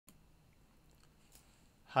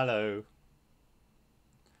Hello.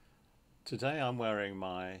 Today I'm wearing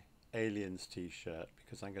my Aliens t-shirt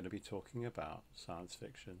because I'm going to be talking about science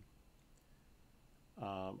fiction.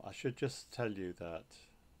 I should just tell you that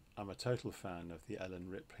I'm a total fan of the Ellen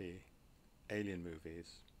Ripley Alien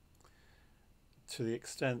movies, to the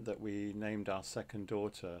extent that we named our second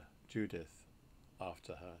daughter Judith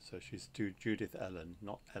after her. So she's Judith Ellen,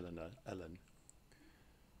 not Eleanor, Ellen.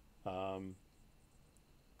 Um,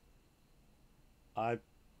 I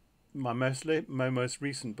my most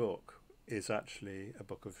recent book is actually a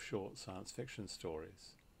book of short science fiction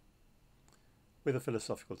stories with a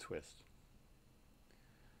philosophical twist.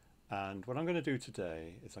 And what I'm going to do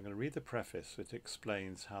today is I'm going to read the preface which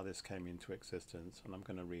explains how this came into existence, and I'm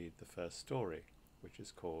going to read the first story, which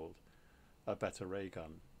is called A Better Ray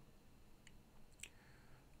Gun.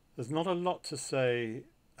 There's not a lot to say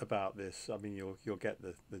about this. I mean, you'll get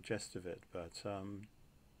the gist of it, but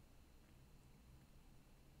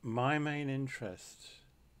my main interest,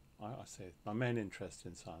 my main interest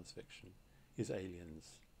in science fiction is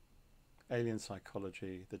aliens. Alien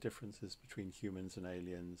psychology, the differences between humans and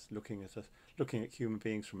aliens, looking at human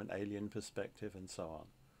beings from an alien perspective, and so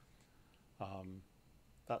on.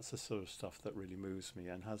 That's the sort of stuff that really moves me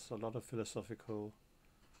and has a lot of philosophical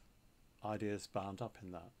ideas bound up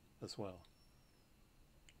in that as well.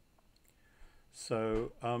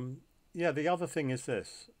 So yeah, the other thing is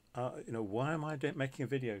this. Why am I making a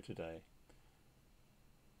video today?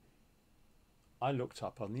 I looked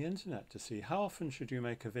up on the internet to see how often should you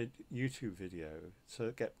make a YouTube video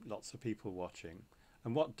to get lots of people watching,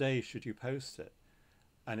 and what day should you post it.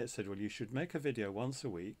 And it said, well, you should make a video once a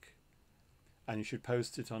week and you should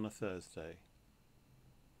post it on a Thursday.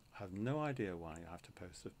 I have no idea why I have to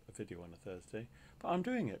post a video on a Thursday, but I'm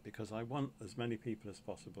doing it because I want as many people as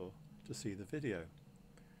possible to see the video.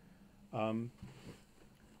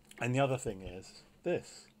 And the other thing is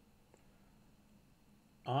this.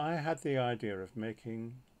 I had the idea of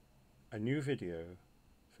making a new video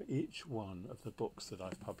for each one of the books that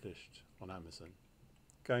I've published on Amazon,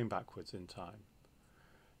 going backwards in time.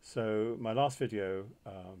 So my last video,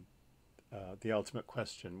 The Ultimate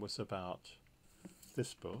Question, was about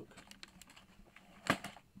this book.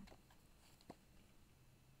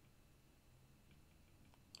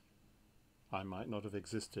 I might not have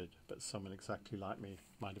existed, but someone exactly like me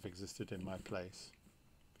might have existed in my place.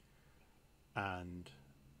 And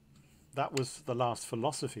that was the last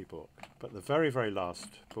philosophy book, but the very, very last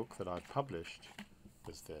book that I've published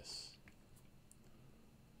was this.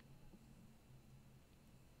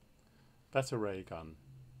 Better Ray Gun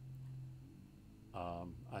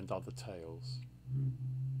and Other Tales.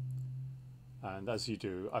 And as you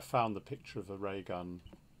do, I found the picture of a ray gun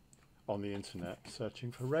on the internet,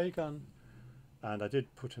 searching for ray gun, and I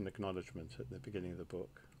did put an acknowledgement at the beginning of the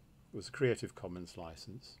book. It was a Creative Commons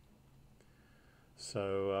license.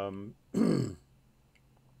 So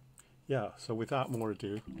yeah, so without more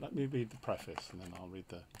ado, let me read the preface and then I'll read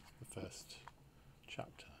the first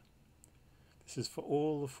chapter. This is for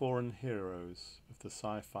all the foreign heroes of the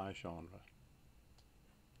sci-fi genre.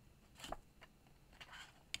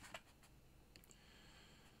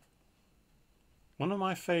 One of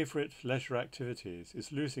my favourite leisure activities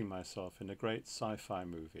is losing myself in a great sci-fi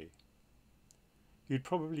movie. You'd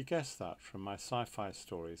probably guess that from my sci-fi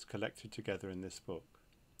stories collected together in this book.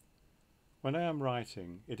 When I am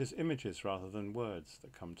writing, it is images rather than words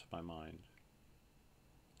that come to my mind.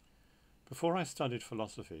 Before I studied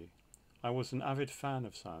philosophy, I was an avid fan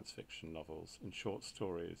of science fiction novels and short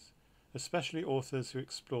stories, especially authors who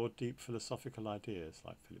explored deep philosophical ideas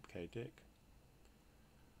like Philip K. Dick.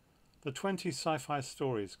 The 20 sci-fi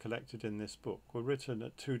stories collected in this book were written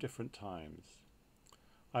at two different times.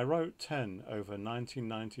 I wrote 10 over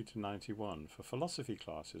 1990 to 91 for philosophy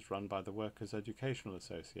classes run by the Workers' Educational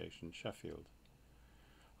Association, Sheffield.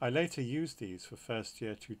 I later used these for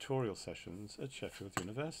first-year tutorial sessions at Sheffield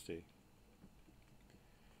University.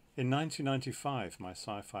 In 1995, my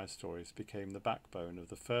sci-fi stories became the backbone of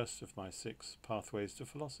the first of my 6 Pathways to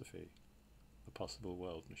Philosophy, The Possible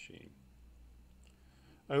World Machine.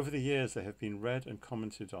 Over the years, they have been read and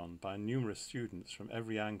commented on by numerous students from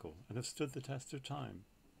every angle and have stood the test of time.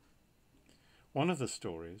 One of the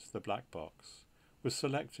stories, The Black Box, was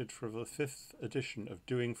selected for the 5th edition of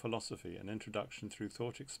Doing Philosophy, an Introduction Through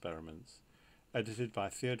Thought Experiments, edited by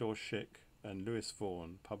Theodore Schick and Lewis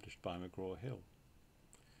Vaughan, published by McGraw-Hill.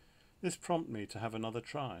 This prompted me to have another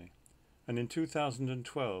try, and in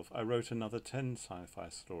 2012 I wrote another 10 sci-fi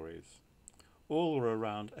stories. All were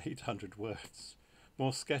around 800 words,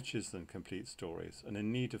 more sketches than complete stories, and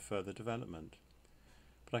in need of further development.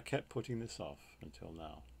 But I kept putting this off until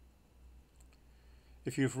now.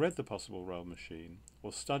 If you've read The Possible Realm Machine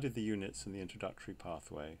or studied the units in the introductory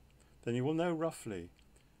pathway, then you will know roughly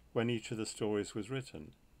when each of the stories was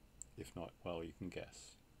written. If not, well, you can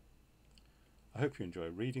guess. I hope you enjoy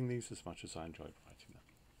reading these as much as I enjoyed writing them.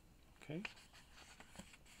 Okay?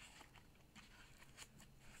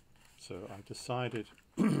 So I decided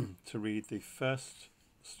to read the first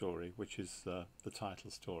story, which is the title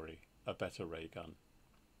story, A Better Ray Gun.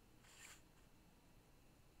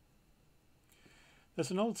 There's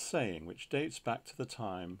an old saying which dates back to the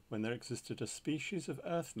time when there existed a species of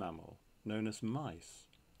earth mammal known as mice,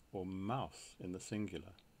 or mouse in the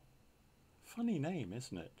singular. Funny name,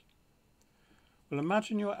 isn't it? Well,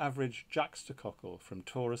 imagine your average juxtacockle from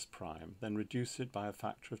Taurus Prime, then reduce it by a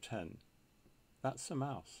factor of 10. That's a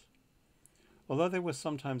mouse. Although they were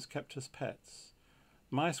sometimes kept as pets,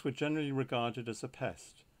 mice were generally regarded as a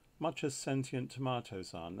pest, much as sentient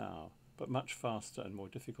tomatoes are now, but much faster and more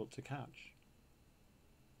difficult to catch.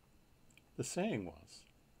 The saying was,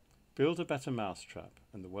 build a better mousetrap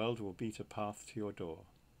and the world will beat a path to your door.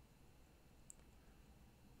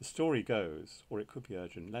 The story goes, or it could be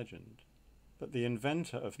urban legend, that the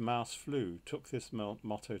inventor of mouse flu took this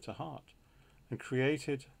motto to heart and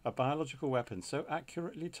created a biological weapon so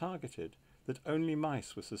accurately targeted that only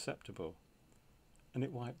mice were susceptible, and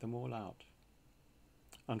it wiped them all out.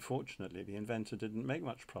 Unfortunately, the inventor didn't make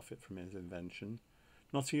much profit from his invention,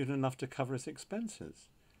 not even enough to cover his expenses,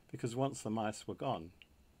 because once the mice were gone,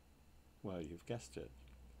 well, you've guessed it,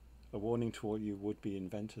 a warning to all you would-be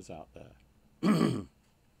inventors out there.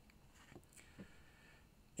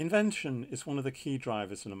 Invention is one of the key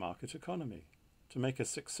drivers in a market economy. To make a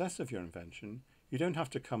success of your invention, you don't have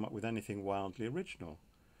to come up with anything wildly original,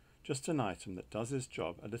 just an item that does its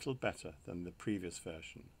job a little better than the previous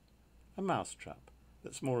version. A mousetrap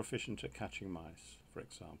that's more efficient at catching mice, for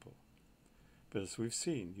example. But as we've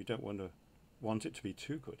seen, you don't want it to be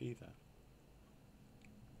too good either.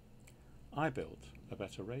 I built a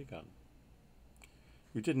better ray gun.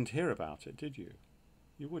 You didn't hear about it, did you?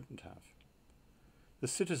 You wouldn't have. The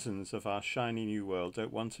citizens of our shiny new world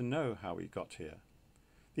don't want to know how we got here.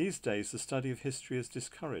 These days the study of history is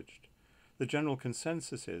discouraged. The general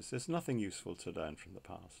consensus is there's nothing useful to learn from the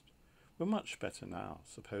past. We're much better now,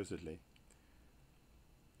 supposedly.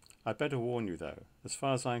 I'd better warn you though, as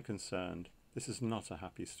far as I'm concerned, this is not a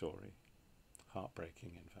happy story.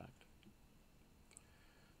 Heartbreaking, in fact.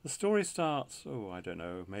 The story starts, I don't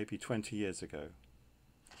know, maybe 20 years ago.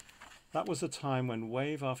 That was a time when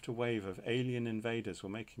wave after wave of alien invaders were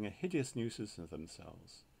making a hideous nuisance of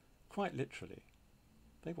themselves. Quite literally.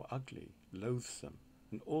 They were ugly, loathsome,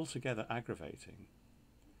 and altogether aggravating.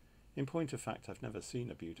 In point of fact, I've never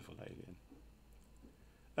seen a beautiful alien.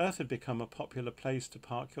 Earth had become a popular place to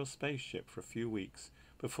park your spaceship for a few weeks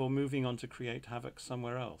before moving on to create havoc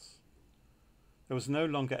somewhere else. There was no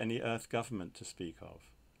longer any Earth government to speak of.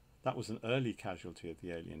 That was an early casualty of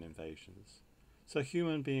the alien invasions. So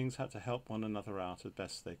human beings had to help one another out as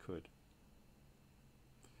best they could.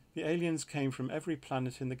 The aliens came from every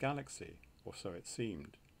planet in the galaxy, or so it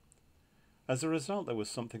seemed. As a result, there was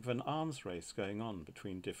something of an arms race going on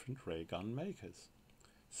between different ray gun makers,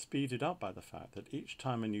 speeded up by the fact that each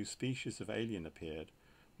time a new species of alien appeared,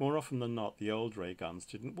 more often than not the old ray guns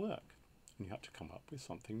didn't work, and you had to come up with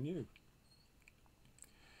something new.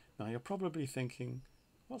 Now you're probably thinking,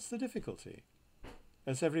 what's the difficulty?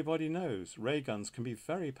 As everybody knows, ray guns can be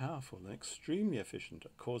very powerful and extremely efficient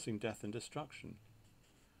at causing death and destruction.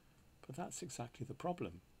 But that's exactly the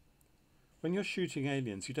problem. When you're shooting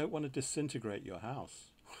aliens, you don't want to disintegrate your house,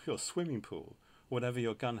 or your swimming pool, or whatever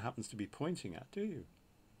your gun happens to be pointing at, do you?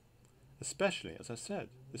 Especially, as I said,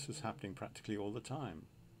 this was happening practically all the time.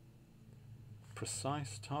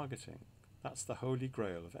 Precise targeting, that's the holy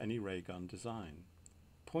grail of any ray gun design.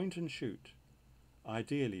 Point and shoot.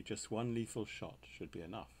 Ideally, just one lethal shot should be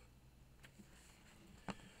enough.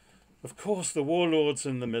 Of course, the warlords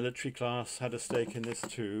and the military class had a stake in this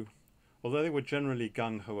too, although they were generally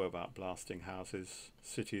gung-ho about blasting houses,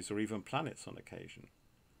 cities, or even planets on occasion,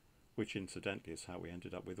 which incidentally is how we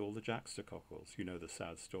ended up with all the Jackstercockles. You know the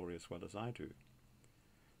sad story as well as I do.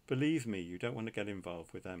 Believe me, you don't want to get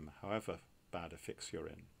involved with them, however bad a fix you're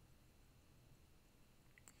in.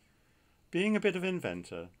 Being a bit of an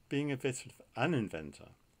inventor,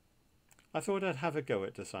 I thought I'd have a go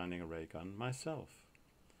at designing a ray gun myself.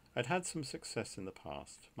 I'd had some success in the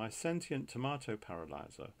past. My sentient tomato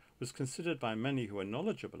paralyzer was considered by many who are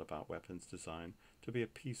knowledgeable about weapons design to be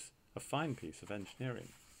a fine piece of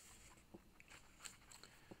engineering.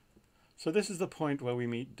 So this is the point where we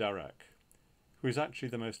meet Derek, who is actually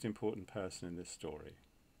the most important person in this story.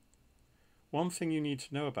 One thing you need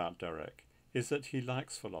to know about Derek is that he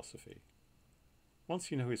likes philosophy. Once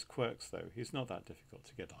you know his quirks, though, he's not that difficult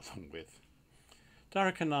to get along with.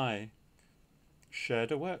 Derek and I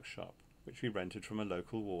shared a workshop, which we rented from a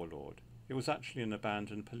local warlord. It was actually an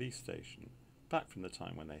abandoned police station, back from the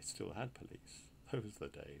time when they still had police. Those were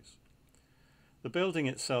the days. The building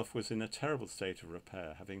itself was in a terrible state of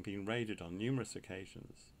repair, having been raided on numerous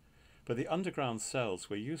occasions, but the underground cells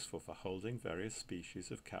were useful for holding various species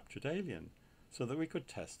of captured alien, so that we could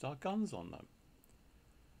test our guns on them.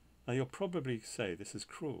 Now you'll probably say this is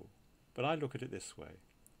cruel, but I look at it this way.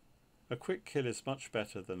 A quick kill is much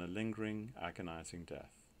better than a lingering, agonizing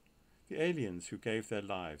death. The aliens who gave their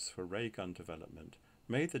lives for ray gun development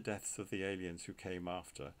made the deaths of the aliens who came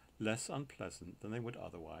after less unpleasant than they would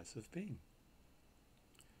otherwise have been.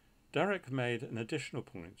 Derek made an additional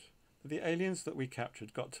point that the aliens that we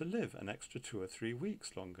captured got to live an extra 2 or 3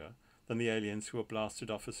 weeks longer than the aliens who were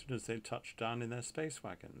blasted off as soon as they touched down in their space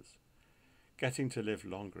wagons. Getting to live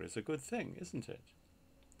longer is a good thing, isn't it?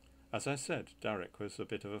 As I said, Derek was a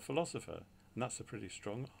bit of a philosopher, and that's a pretty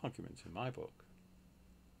strong argument in my book.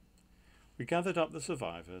 We gathered up the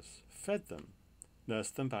survivors, fed them,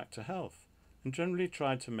 nursed them back to health, and generally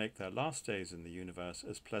tried to make their last days in the universe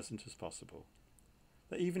as pleasant as possible.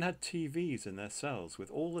 They even had TVs in their cells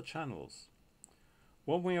with all the channels.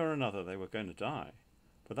 One way or another they were going to die,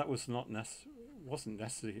 but that wasn't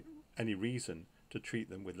necessarily any reason to treat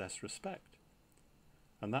them with less respect.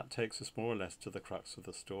 And that takes us more or less to the crux of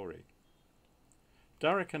the story.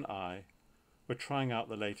 Derek and I were trying out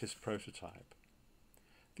the latest prototype.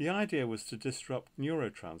 The idea was to disrupt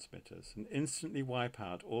neurotransmitters and instantly wipe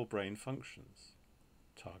out all brain functions.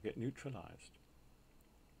 Target neutralized.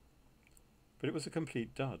 But it was a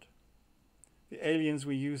complete dud. The aliens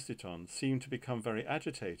we used it on seemed to become very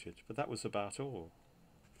agitated, but that was about all.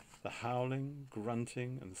 The howling,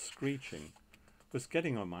 grunting and screeching was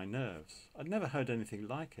getting on my nerves. I'd never heard anything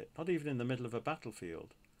like it, not even in the middle of a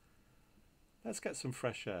battlefield. Let's get some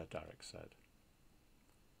fresh air, Derek said.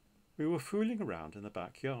 We were fooling around in the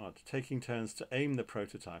backyard, taking turns to aim the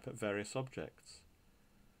prototype at various objects.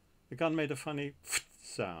 The gun made a funny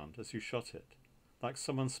sound as you shot it, like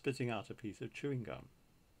someone spitting out a piece of chewing gum.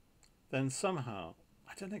 Then somehow,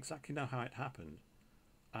 I don't exactly know how it happened,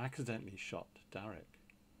 I accidentally shot Derek.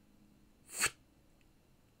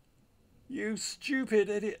 "You stupid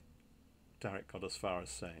idiot," Derek got as far as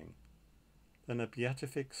saying. Then a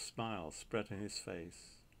beatific smile spread on his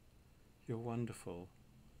face. "You're wonderful.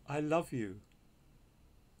 I love you."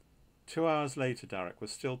 2 hours later, Derek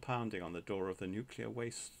was still pounding on the door of the nuclear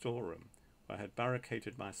waste storeroom, where I had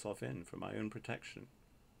barricaded myself in for my own protection.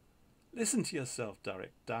 "Listen to yourself,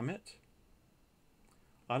 Derek, damn it."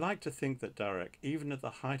 I like to think that Derek, even at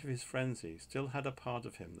the height of his frenzy, still had a part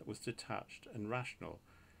of him that was detached and rational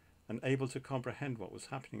and able to comprehend what was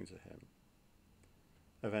happening to him.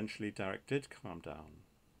 Eventually Derek did calm down,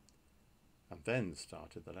 and then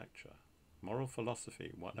started the lecture. Moral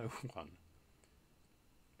Philosophy 101.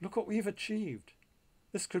 "Look what we've achieved.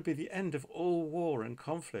 This could be the end of all war and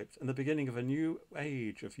conflict and the beginning of a new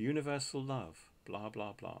age of universal love, blah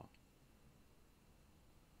blah blah."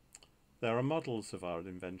 There are models of our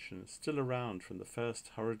invention still around from the first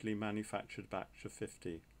hurriedly manufactured batch of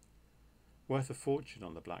 50, worth a fortune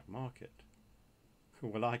on the black market.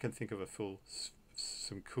 Well, I can think of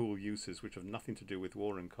some cool uses which have nothing to do with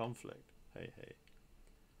war and conflict. Hey, hey.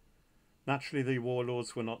 Naturally, the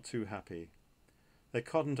warlords were not too happy. They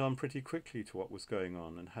cottoned on pretty quickly to what was going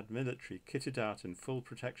on and had military kitted out in full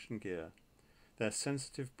protection gear, their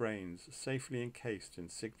sensitive brains safely encased in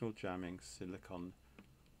signal-jamming silicon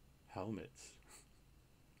helmets.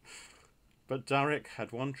 But Derek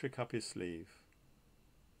had one trick up his sleeve.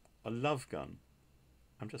 A love gun,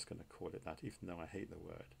 I'm just going to call it that even though I hate the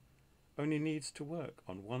word, only needs to work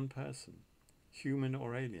on one person, human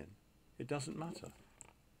or alien. It doesn't matter.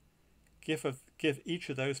 Give each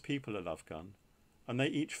of those people a love gun, and they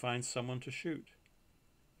each find someone to shoot.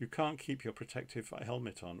 You can't keep your protective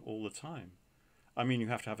helmet on all the time. I mean, you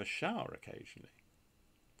have to have a shower occasionally.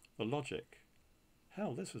 The logic,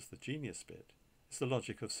 hell, this was the genius bit, is the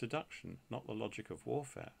logic of seduction, not the logic of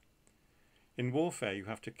warfare. In warfare, you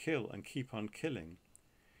have to kill and keep on killing.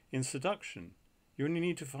 In seduction, you only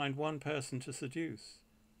need to find one person to seduce,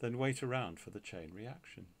 then wait around for the chain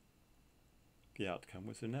reaction. The outcome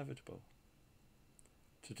was inevitable.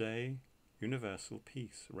 Today, universal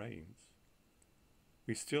peace reigns.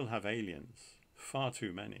 We still have aliens, far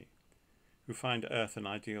too many, who find Earth an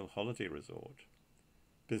ideal holiday resort.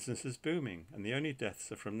 Business is booming, and the only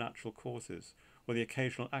deaths are from natural causes or the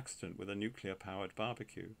occasional accident with a nuclear-powered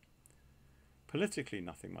barbecue. Politically,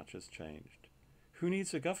 nothing much has changed. Who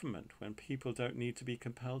needs a government when people don't need to be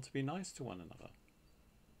compelled to be nice to one another?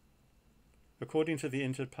 According to the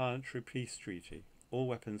Interplanetary Peace Treaty, all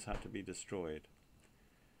weapons had to be destroyed.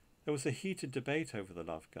 There was a heated debate over the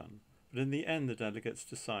love gun, but in the end the delegates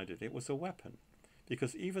decided it was a weapon,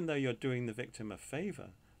 because even though you're doing the victim a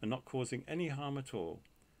favour and not causing any harm at all,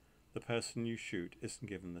 the person you shoot isn't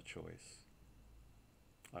given the choice.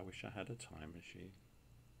 I wish I had a time machine.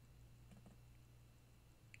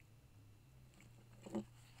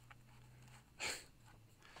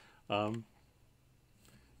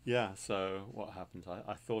 Yeah, so what happened?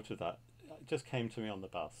 I thought of that. It just came to me on the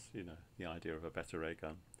bus, you know, the idea of a better ray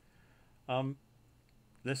gun.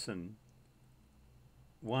 Listen,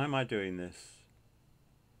 why am I doing this?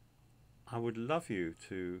 I would love you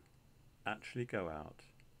to actually go out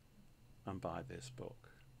and buy this book.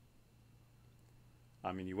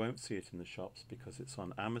 I mean, you won't see it in the shops because it's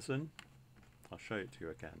on Amazon. I'll show it to you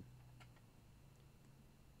again.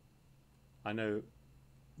 I know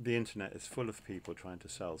the internet is full of people trying to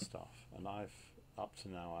sell stuff, and up to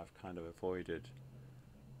now I've kind of avoided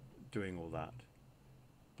doing all that.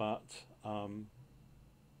 But the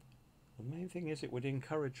main thing is it would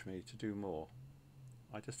encourage me to do more.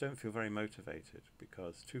 I just don't feel very motivated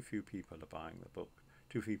because too few people are buying the book,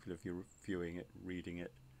 too few people are viewing it, reading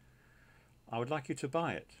it. I would like you to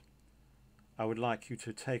buy it. I would like you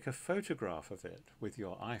to take a photograph of it with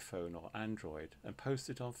your iPhone or Android and post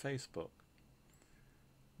it on Facebook.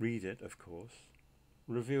 Read it, of course.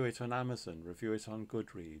 Review it on Amazon. Review it on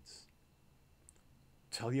Goodreads.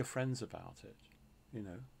 Tell your friends about it. You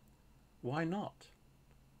know, why not?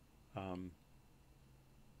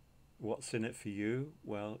 What's in it for you?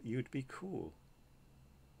 Well, you'd be cool.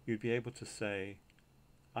 You'd be able to say,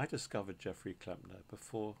 I discovered Jeffrey Klempner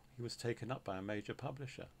before he was taken up by a major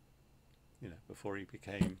publisher. You know, before he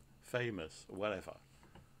became famous or whatever.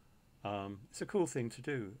 It's a cool thing to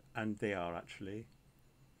do, and they are actually.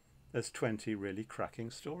 There's 20 really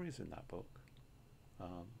cracking stories in that book.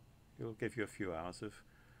 It'll give you a few hours of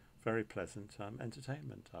very pleasant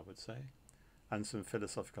entertainment, I would say, and some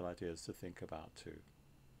philosophical ideas to think about too.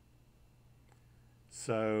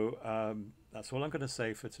 So that's all I'm going to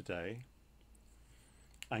say for today.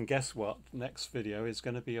 And guess what? Next video is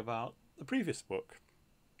going to be about the previous book,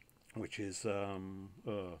 which is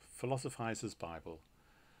Philosophizer's Bible.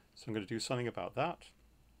 So I'm going to do something about that,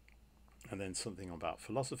 and then something about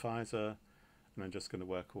Philosophizer, and I'm just going to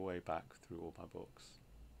work our way back through all my books.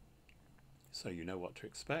 So you know what to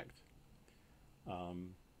expect.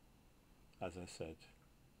 As I said,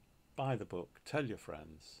 buy the book, tell your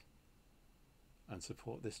friends, and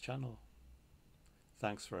support this channel.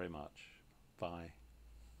 Thanks very much. Bye.